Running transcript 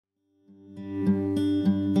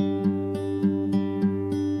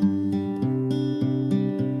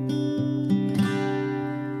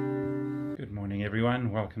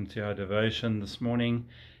welcome to our devotion this morning.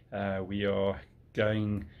 We are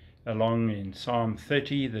going along in Psalm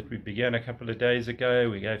 30 that we began a couple of days ago.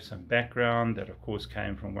 We gave some background that of course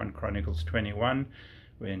came from 1 Chronicles 21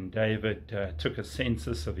 when David took a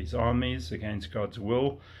census of his armies against God's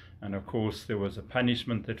will, and of course there was a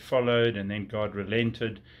punishment that followed, and then God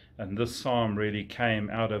relented, and this psalm really came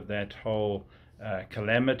out of that whole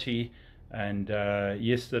calamity. And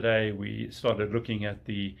yesterday we started looking at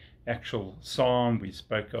the actual psalm. We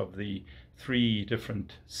spoke of the three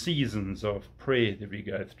different seasons of prayer that we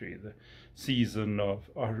go through: the season of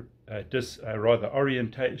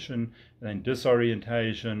orientation, and then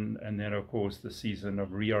disorientation, and then of course the season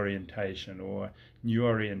of reorientation or new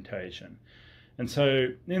orientation. And so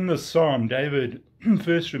in this psalm, David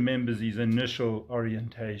first remembers his initial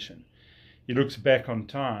orientation. He looks back on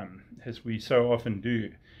time, as we so often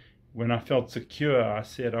do. When I felt secure, I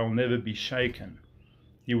said, I'll never be shaken.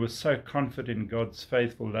 He was so confident in God's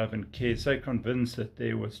faithful love and care, so convinced that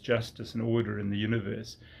there was justice and order in the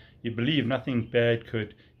universe. He believed nothing bad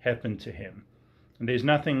could happen to him. And there's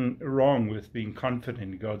nothing wrong with being confident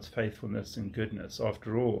in God's faithfulness and goodness.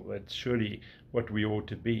 After all, that's surely what we ought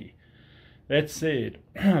to be. That said,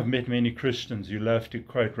 I've met many Christians who love to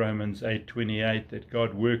quote Romans 8:28, that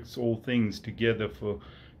God works all things together for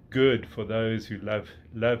good for those who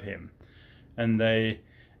love him, and they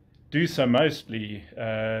do so mostly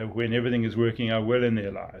when everything is working out well in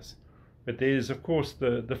their lives. But there's of course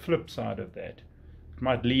the flip side of that. It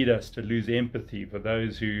might lead us to lose empathy for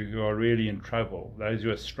those who are really in trouble, those who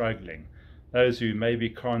are struggling, those who maybe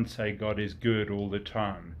can't say God is good all the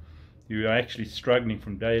time, who are actually struggling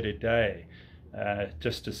from day to day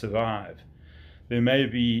just to survive. There may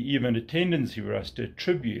be even a tendency for us to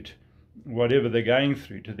attribute whatever they're going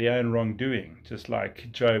through to their own wrongdoing, just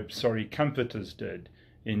like Job's sorry comforters did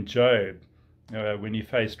in Job when he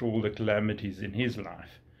faced all the calamities in his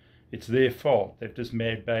life. It's their fault. They've just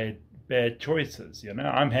made bad choices.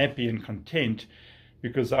 I'm happy and content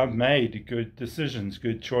because I've made good decisions,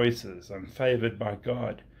 good choices. I'm favored by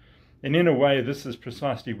God. And in a way, this is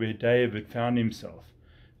precisely where David found himself.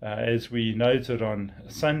 As we noted on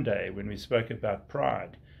Sunday when we spoke about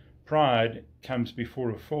pride. Pride comes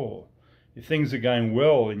before a fall. If things are going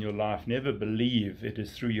well in your life, never believe it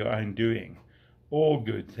is through your own doing. All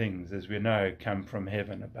good things, as we know, come from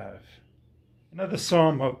heaven above. Another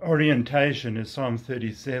psalm of orientation is Psalm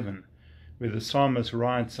 37, where the psalmist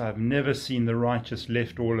writes, I've never seen the righteous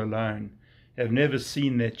left all alone, have never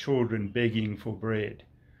seen their children begging for bread.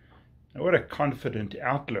 Now, what a confident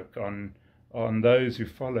outlook on those who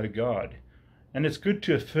follow God. And it's good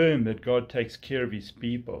to affirm that God takes care of his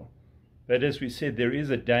people. But as we said, there is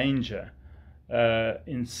a danger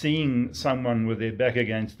in seeing someone with their back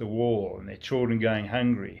against the wall and their children going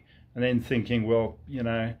hungry, and then thinking, well,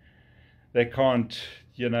 they can't,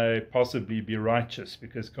 possibly be righteous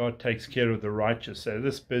because God takes care of the righteous. So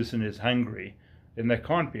this person is hungry, then they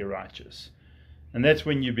can't be righteous. And that's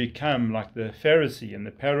when you become like the Pharisee in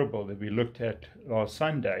the parable that we looked at last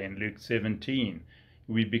Sunday in Luke 17.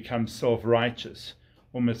 We become self-righteous,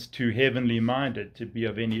 almost too heavenly minded to be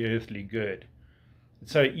of any earthly good.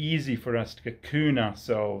 It's so easy for us to cocoon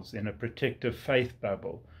ourselves in a protective faith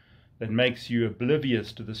bubble that makes you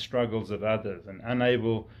oblivious to the struggles of others and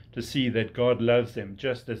unable to see that God loves them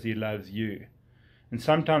just as he loves you. And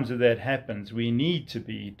sometimes if that happens, we need to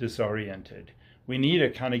be disoriented. We need to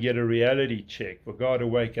kind of get a reality check for God to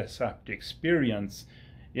wake us up, to experience,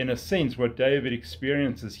 in a sense, what David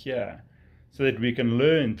experiences here, so that we can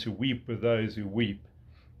learn to weep with those who weep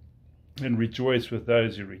and rejoice with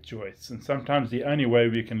those who rejoice. And sometimes the only way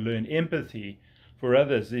we can learn empathy for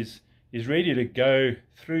others is really to go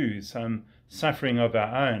through some suffering of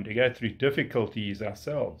our own, to go through difficulties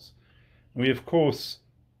ourselves. We have a course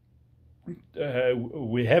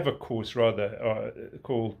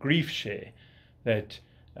called Grief Share that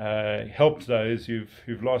helps those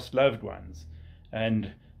who've lost loved ones.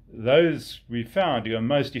 And those we found who are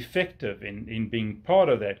most effective in being part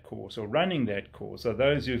of that course or running that course are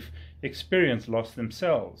those who've experienced loss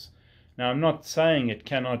themselves. Now, I'm not saying it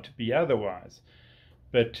cannot be otherwise,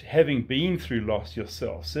 but having been through loss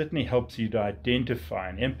yourself certainly helps you to identify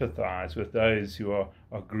and empathize with those who are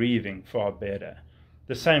grieving far better.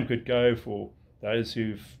 The same could go for those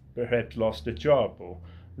who've perhaps lost a job, or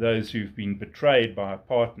those who've been betrayed by a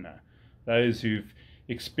partner, those who've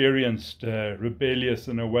experienced a rebellious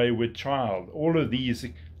and a wayward child. All of these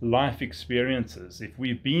life experiences, if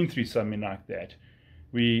we've been through something like that,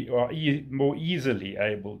 we are more easily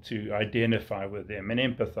able to identify with them and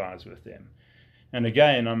empathize with them. And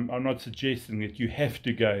again, I'm not suggesting that you have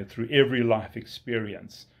to go through every life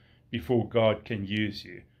experience before God can use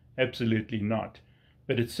you. Absolutely not.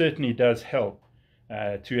 but it certainly does help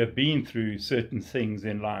to have been through certain things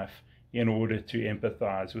in life in order to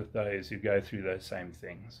empathize with those who go through those same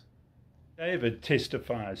things. David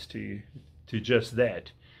testifies to just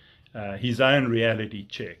that. His own reality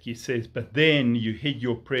check. He says, "But then you hid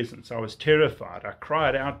your presence. I was terrified. I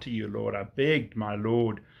cried out to you, Lord. I begged my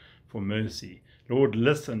Lord for mercy. Lord,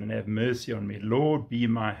 listen and have mercy on me. Lord, be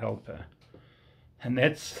my helper." And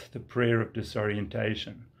that's the prayer of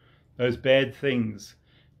disorientation. Those bad things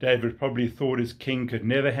David probably thought as king could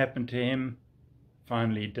never happen to him,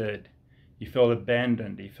 finally did. He felt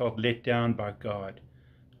abandoned. He felt let down by God.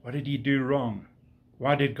 What did he do wrong?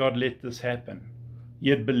 Why did God let this happen? He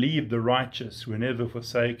had believed the righteous were never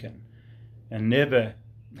forsaken and never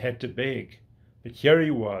had to beg. But here he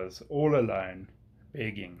was, all alone,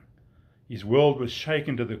 begging. His world was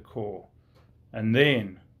shaken to the core. And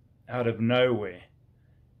then, out of nowhere,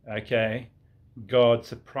 God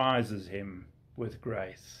surprises him with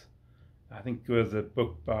grace. I think it was a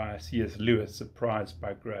book by C.S. Lewis, Surprised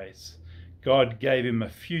by Grace. God gave him a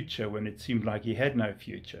future when it seemed like he had no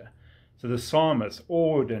future. So the psalmist,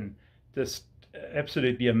 awed and just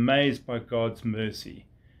absolutely amazed by God's mercy,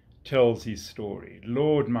 tells his story.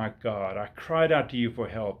 "Lord my God, I cried out to you for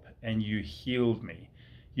help and you healed me.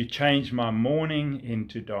 You changed my mourning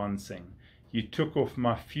into dancing. You took off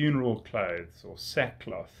my funeral clothes or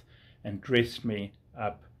sackcloth and dressed me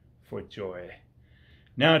up for joy."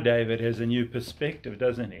 Now David has a new perspective,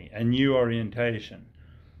 doesn't he? A new orientation.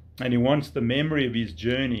 And he wants the memory of his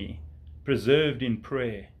journey preserved in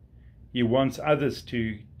prayer. He wants others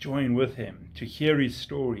to join with him, to hear his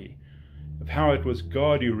story of how it was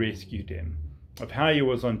God who rescued him, of how he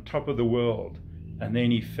was on top of the world, and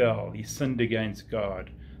then he fell, he sinned against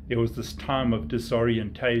God. There was this time of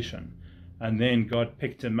disorientation, and then God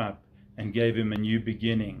picked him up and gave him a new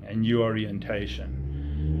beginning, a new orientation.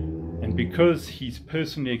 And because he's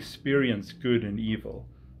personally experienced good and evil,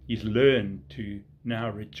 he's learned to now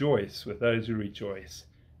rejoice with those who rejoice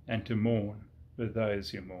and to mourn with those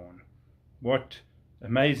who mourn. What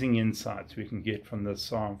amazing insights we can get from this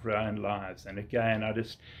psalm for our own lives. And again, I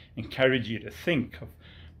just encourage you to think of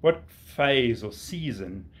what phase or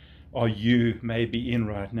season are you maybe in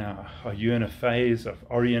right now. Are you in a phase of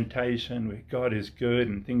orientation where God is good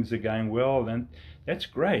and things are going well? Then that's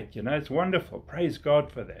great. It's wonderful. Praise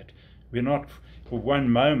God for that. We're not for one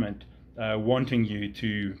moment wanting you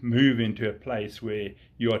to move into a place where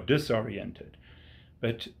you are disoriented.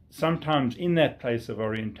 But sometimes in that place of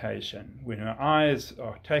orientation, when our eyes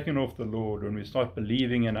are taken off the Lord, when we start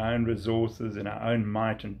believing in our own resources, in our own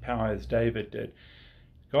might and power as David did,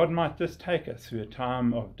 God might just take us through a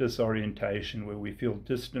time of disorientation where we feel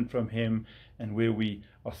distant from him and where we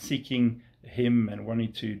are seeking him and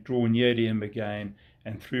wanting to draw near to him again.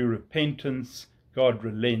 And through repentance, God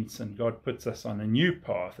relents and God puts us on a new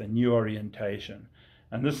path, a new orientation.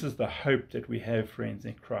 And this is the hope that we have, friends,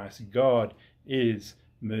 in Christ. God is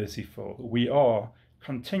merciful. We are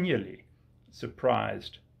continually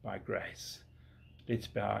surprised by grace. Let's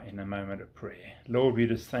bow in a moment of prayer. Lord, we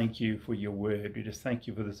just thank you for your word. We just thank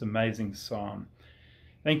you for this amazing psalm.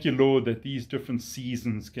 Thank you, Lord, that these different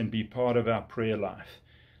seasons can be part of our prayer life.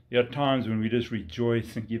 There are times when we just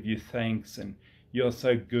rejoice and give you thanks, and you are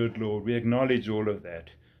so good, Lord. We acknowledge all of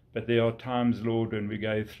that. But there are times, Lord, when we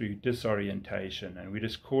go through disorientation and we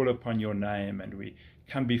just call upon your name and we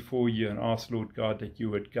come before you and ask, Lord God, that you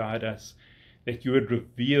would guide us, that you would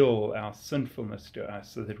reveal our sinfulness to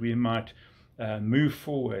us so that we might move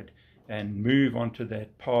forward and move onto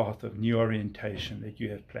that path of new orientation that you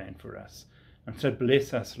have planned for us. And so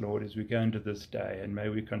bless us, Lord, as we go into this day, and may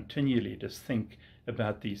we continually just think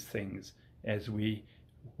about these things as we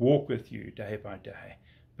walk with you day by day.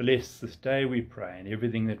 Bless this day, we pray, and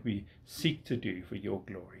everything that we seek to do for your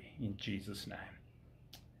glory. In Jesus' name,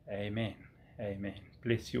 amen. Amen.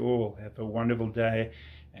 Bless you all. Have a wonderful day,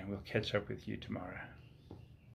 and we'll catch up with you tomorrow.